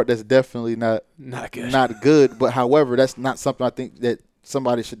 That's the part that's definitely not good. Not good. But however, that's not something I think that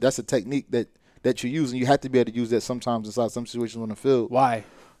somebody should. That's a technique that you use, and you have to be able to use that sometimes inside some situations on the field. Why?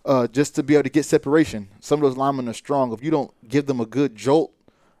 Just to be able to get separation. Some of those linemen are strong. If you don't give them a good jolt,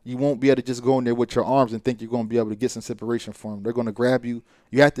 you won't be able to just go in there with your arms and think you're going to be able to get some separation for them. They're going to grab you.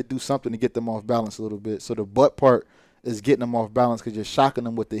 You have to do something to get them off balance a little bit. So the butt part is getting them off balance because you're shocking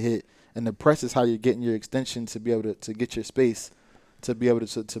them with the hit. And the press is how you're getting your extension to be able to get your space to be able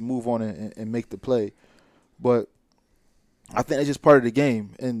to move on and make the play. But I think that's just part of the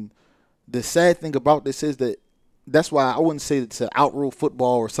game. And the sad thing about this is that's why I wouldn't say to outrule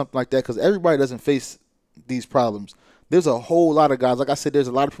football or something like that, because everybody doesn't face these problems. There's a whole lot of guys. Like I said, there's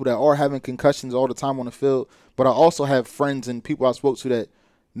a lot of people that are having concussions all the time on the field, but I also have friends and people I spoke to that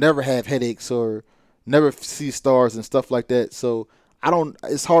never have headaches or never see stars and stuff like that. So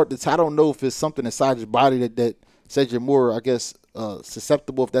it's hard to I don't know if it's something inside your body that says you're more, I guess,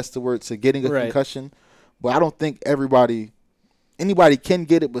 susceptible, if that's the word, to getting a concussion. But I don't think anybody can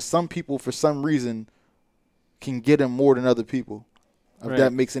get it, but some people, for some reason, can get them more than other people, if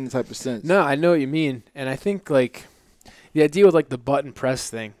that makes any type of sense. No, I know what you mean. And I think, like, the idea with, like, the button press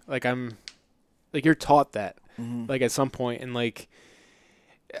thing, like, you're taught that, like, at some point. And, like,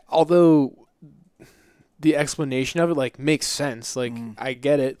 although the explanation of it, like, makes sense. Like, I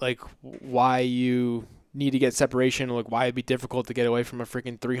get it, like, why you need to get separation, like, why it'd be difficult to get away from a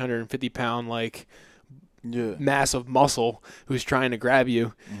freaking 350-pound, like, mass of muscle who's trying to grab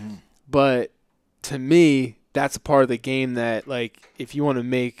you. But to me, that's a part of the game that, like, if you want to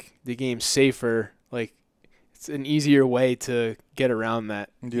make the game safer, like, it's an easier way to get around that.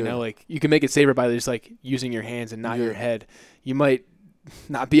 You know, like, you can make it safer by just, like, using your hands and not your head. You might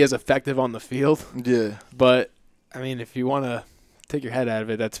not be as effective on the field. Yeah. But, I mean, if you want to take your head out of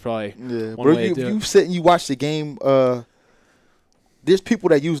it, that's probably one way to do it. You sit and you watch the game, there's people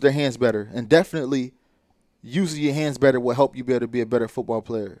that use their hands better. And definitely using your hands better will help you be able to be a better football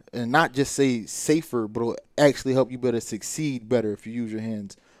player. And not just say safer, but it'll actually help you better succeed better if you use your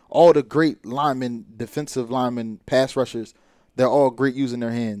hands. All the great linemen, defensive linemen, pass rushers, they're all great using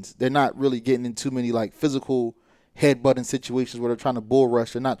their hands. They're not really getting in too many like physical headbutting situations where they're trying to bull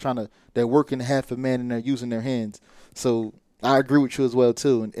rush. They're working half a man and they're using their hands. So I agree with you as well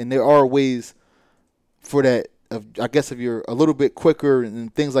too. And there are ways for that. I guess if you're a little bit quicker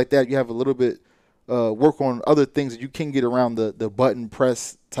and things like that, you have a little bit work on other things that you can get around the button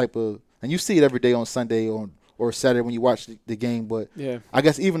press type of, and you see it every day on Sunday or Saturday when you watch the game. But yeah, I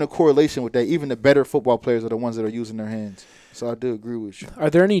guess even a correlation with that, even the better football players are the ones that are using their hands. So I do agree with you. Are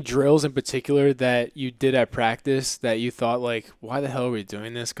there any drills in particular that you did at practice that you thought like, why the hell are we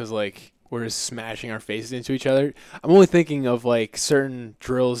doing this? Because like we're just smashing our faces into each other. I'm only thinking of like certain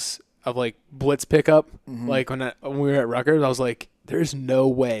drills of like blitz pickup. Mm-hmm. Like when we were at Rutgers, I was like, there's no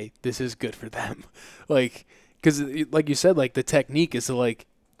way this is good for them. Like, because like you said, like the technique is to like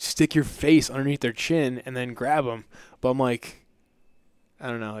stick your face underneath their chin and then grab them. But I'm like, I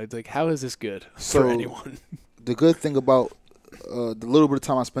don't know. It's like, how is this good for anyone? The good thing about the little bit of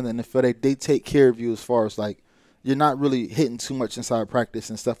time I spend in the NFL, they take care of you as far as like you're not really hitting too much inside practice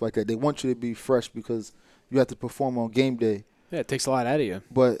and stuff like that. They want you to be fresh because you have to perform on game day. Yeah, it takes a lot out of you.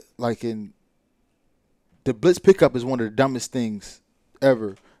 But like in the blitz pickup is one of the dumbest things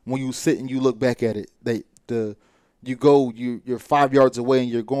ever. When you sit and you look back at it, you're 5 yards away and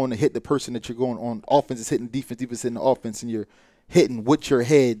you're going to hit the person that you're going on. Offense is hitting defense, defense hitting the offense, and you're hitting with your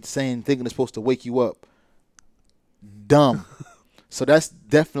head, thinking it's supposed to wake you up. Dumb. So that's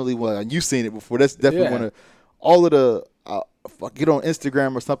definitely one. And you've seen it before. That's definitely one of all of the. If I get on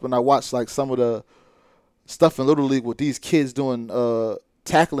Instagram or something, I watch like some of the stuff in Little League with these kids doing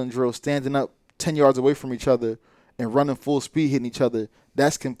tackling drills, standing up 10 yards away from each other and running full speed, hitting each other.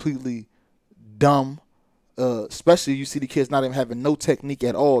 That's completely dumb. Especially you see the kids not even having no technique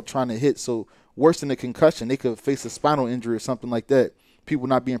at all trying to hit. So worse than a concussion, they could face a spinal injury or something like that. People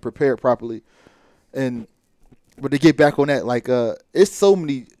not being prepared properly. But to get back on that, like it's so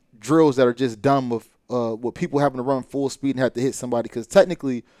many drills that are just dumb with people having to run full speed and have to hit somebody. Because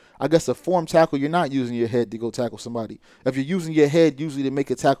technically, I guess a form tackle, you're not using your head to go tackle somebody. If you're using your head, usually to make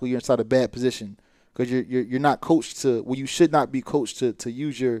a tackle, you're inside a bad position because you're not coached to. Well, you should not be coached to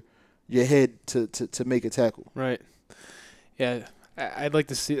use your head to make a tackle. Right. Yeah, I'd like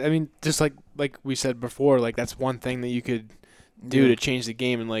to see. I mean, just like we said before, like that's one thing that you could do to change the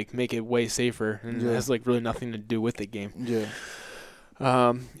game and like make it way safer, and it has like really nothing to do with the game.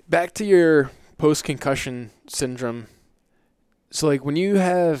 Yeah. Back to your post-concussion syndrome. So like when you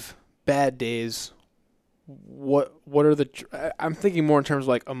have bad days, what are the? I'm thinking more in terms of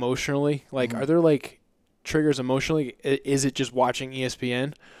like emotionally. Like, are there like triggers emotionally? Is it just watching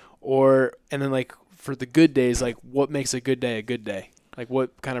ESPN, and then like for the good days, like what makes a good day a good day? Like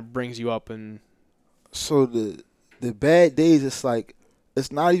what kind of brings you up and? So the bad days, it's like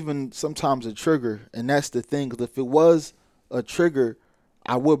it's not even sometimes a trigger, and that's the thing. Because if it was a trigger,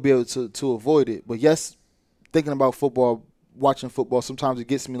 I would be able to avoid it. But yes, thinking about football, watching football, sometimes it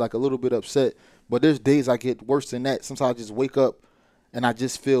gets me like a little bit upset. But there's days I get worse than that. Sometimes I just wake up and I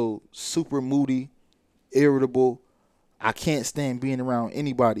just feel super moody, irritable. I can't stand being around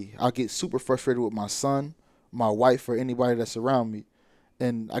anybody. I get super frustrated with my son, my wife, or anybody that's around me.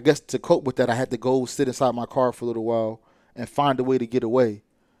 And I guess to cope with that, I had to go sit inside my car for a little while and find a way to get away.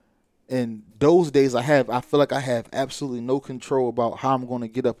 And those days I feel like I have absolutely no control about how I'm going to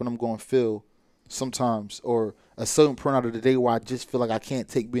get up and I'm going to feel sometimes, or a certain point out of the day where I just feel like I can't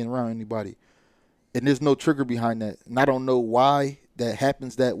take being around anybody. And there's no trigger behind that. And I don't know why that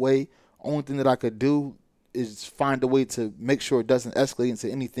happens that way. Only thing that I could do is find a way to make sure it doesn't escalate into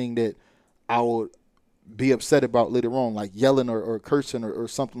anything that I would be upset about later on, like yelling or cursing or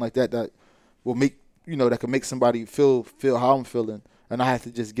something like that will make, that can make somebody feel how I'm feeling, and I have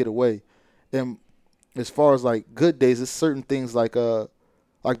to just get away. And as far as like good days, it's certain things like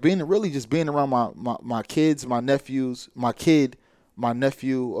being around my kids, my nephews, my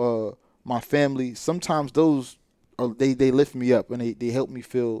nephew, my family. Sometimes those they lift me up and they help me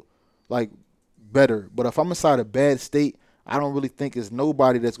feel like better. But if I'm inside a bad state, I don't really think it's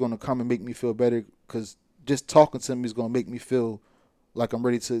nobody that's going to come and make me feel better, because just talking to me is going to make me feel like I'm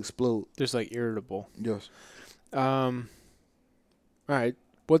ready to explode. Just like irritable. Yes. All right.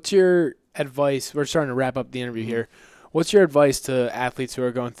 What's your advice? We're starting to wrap up the interview here. What's your advice to athletes who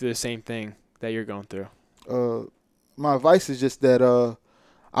are going through the same thing that you're going through? My advice is just that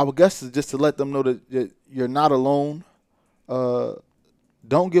I would guess is just to let them know that you're not alone.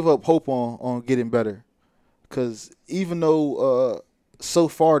 Don't give up hope on getting better, because even though so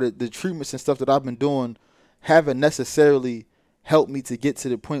far the treatments and stuff that I've been doing haven't necessarily helped me to get to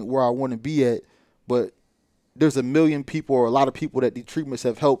the point where I want to be at, but there's a million people or a lot of people that the treatments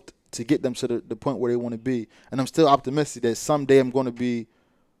have helped to get them to the point where they want to be. And I'm still optimistic that someday I'm going to be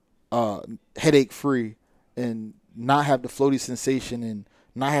headache-free and not have the floaty sensation and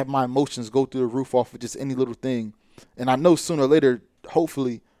not have my emotions go through the roof off of just any little thing. And I know sooner or later,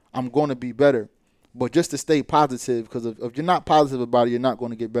 hopefully, I'm going to be better. But just to stay positive, because if you're not positive about it, you're not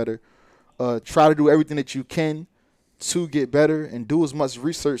going to get better. Try to do everything that you can to get better and do as much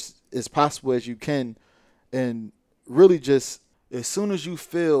research as possible as you can. And really just as soon as you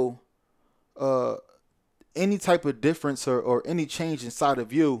feel any type of difference or any change inside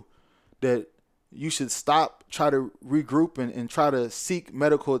of you, that you should stop, try to regroup and try to seek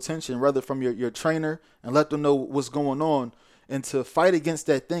medical attention, rather from your trainer, and let them know what's going on, and to fight against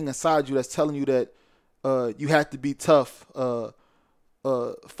that thing inside you that's telling you that you have to be tough.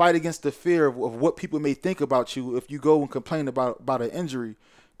 Fight against the fear of what people may think about you if you go and complain about an injury,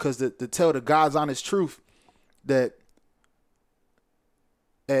 because to tell the God's honest truth that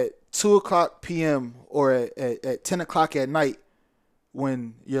at 2:00 p.m. or at 10 o'clock at night,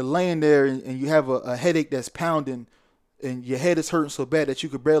 when you're laying there and you have a headache that's pounding and your head is hurting so bad that you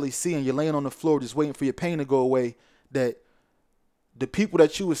could barely see, and you're laying on the floor just waiting for your pain to go away, that the people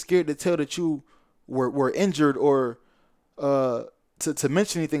that you were scared to tell that you were injured or to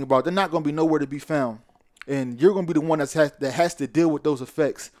mention anything about, they're not going to be nowhere to be found. And you're going to be the one that has to deal with those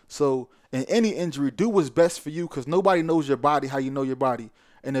effects. So in any injury, do what's best for you, because nobody knows your body how you know your body.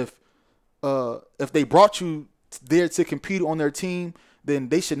 And if they brought you there to compete on their team, then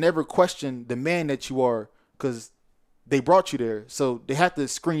they should never question the man that you are, because they brought you there. So they have to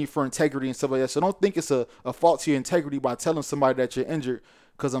screen you for integrity and stuff like that. So don't think it's a fault to your integrity by telling somebody that you're injured,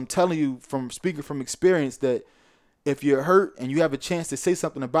 because I'm telling you from speaking from experience that if you're hurt and you have a chance to say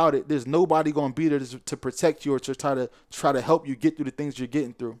something about it, there's nobody going to be there to protect you or to try to help you get through the things you're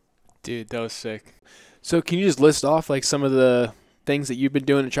getting through. Dude, that was sick. So can you just list off like some of the things that you've been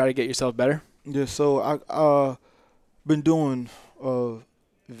doing to try to get yourself better? Yeah, so I been doing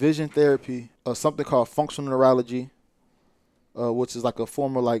vision therapy, something called functional neurology, which is like a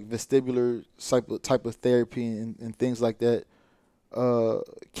form of like vestibular type of therapy and things like that.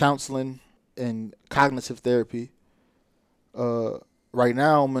 Counseling and cognitive therapy. Right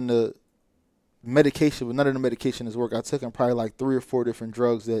now I'm in the medication, but none of the medication has worked. I took probably like 3 or 4 different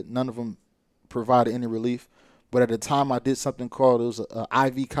drugs that none of them provided any relief. But at the time I did something called, it was an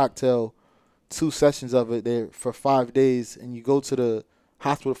IV cocktail, 2 sessions of it there for 5 days, and you go to the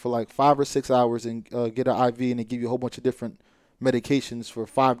hospital for like 5 or 6 hours and get an IV, and they give you a whole bunch of different medications for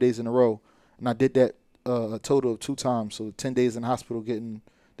 5 days in a row. And I did that a total of 2 times, so 10 days in the hospital getting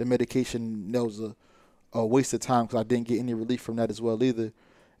the medication. That was a waste of time, because I didn't get any relief from that as well either.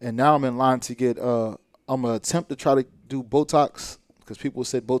 And now I'm in line to get, I'm going to attempt to try to do Botox, because people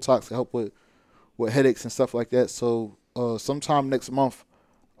said Botox to help with headaches and stuff like that. So sometime next month,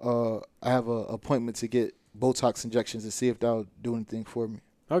 I have an appointment to get Botox injections to see if that'll do anything for me.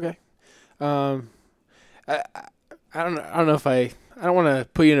 Okay. I don't know if I don't want to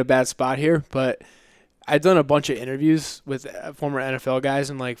put you in a bad spot here, but I've done a bunch of interviews with former NFL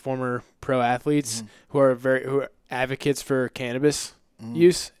guys and like former pro athletes who are advocates for cannabis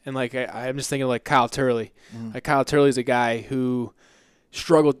use, and like I'm just thinking like Kyle Turley. Like Kyle Turley's a guy who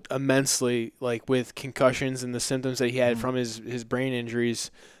struggled immensely like with concussions and the symptoms that he had from his brain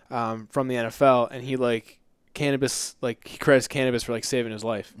injuries from the NFL, and he like cannabis, like he credits cannabis for like saving his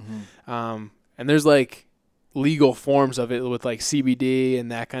life. And there's like legal forms of it with like CBD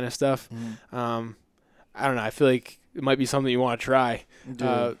and that kind of stuff. I don't know. I feel like it might be something you want to try.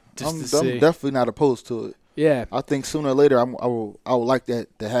 I'm See. definitely not opposed to it. Yeah, I think sooner or later I would like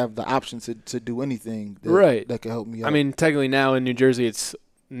that to have the option to do anything that can help me out. I mean, technically now in New Jersey it's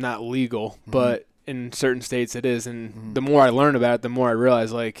not legal, but in certain states it is. And the more I learn about it, the more I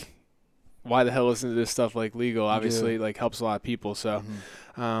realize like why the hell isn't this stuff like legal? Obviously, like helps a lot of people. So,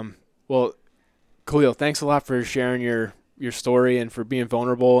 well, Khalil, thanks a lot for sharing your story and for being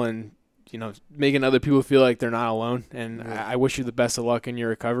vulnerable and making other people feel like they're not alone. And I wish you the best of luck in your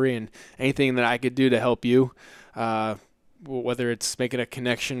recovery, and anything that I could do to help you, whether it's making a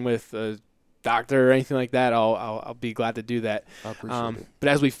connection with a doctor or anything like that, I'll be glad to do that. I appreciate it. But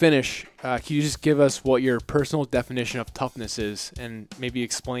as we finish, can you just give us what your personal definition of toughness is, and maybe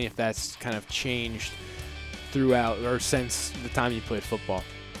explain if that's kind of changed throughout or since the time you played football?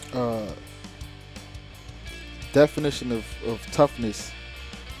 Definition of toughness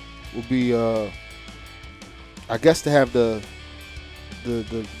will be, I guess, to have the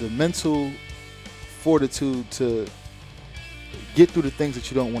mental fortitude to get through the things that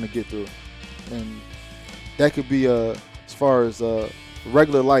you don't want to get through, and that could be as far as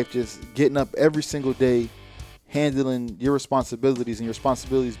regular life, just getting up every single day, handling your responsibilities, and your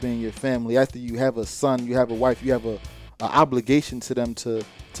responsibilities being your family. After you have a son, you have a wife, you have a obligation to them to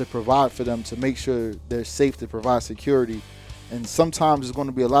provide for them, to make sure they're safe, to provide security. And sometimes there's going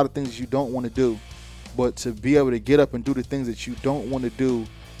to be a lot of things you don't want to do, but to be able to get up and do the things that you don't want to do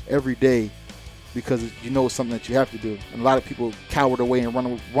every day because you know it's something that you have to do. And a lot of people cower away and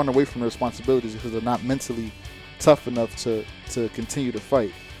run away from their responsibilities because they're not mentally tough enough to continue to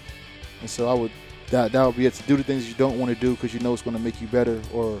fight. And so that would be it, to do the things you don't want to do because you know it's going to make you better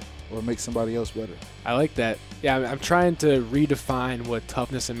or make somebody else better. I like that. Yeah, I'm trying to redefine what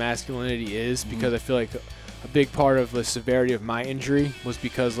toughness and masculinity is, because I feel like a big part of the severity of my injury was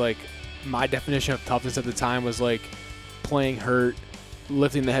because, like, my definition of toughness at the time was, like, playing hurt,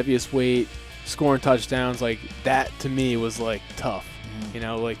 lifting the heaviest weight, scoring touchdowns. Like, that to me was, like, tough. You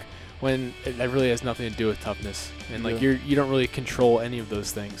know, like, when that really has nothing to do with toughness. And, like, you don't really control any of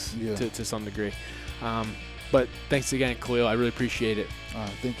those things to some degree. But thanks again, Khalil. I really appreciate it.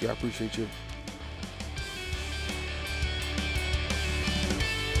 Thank you. I appreciate you.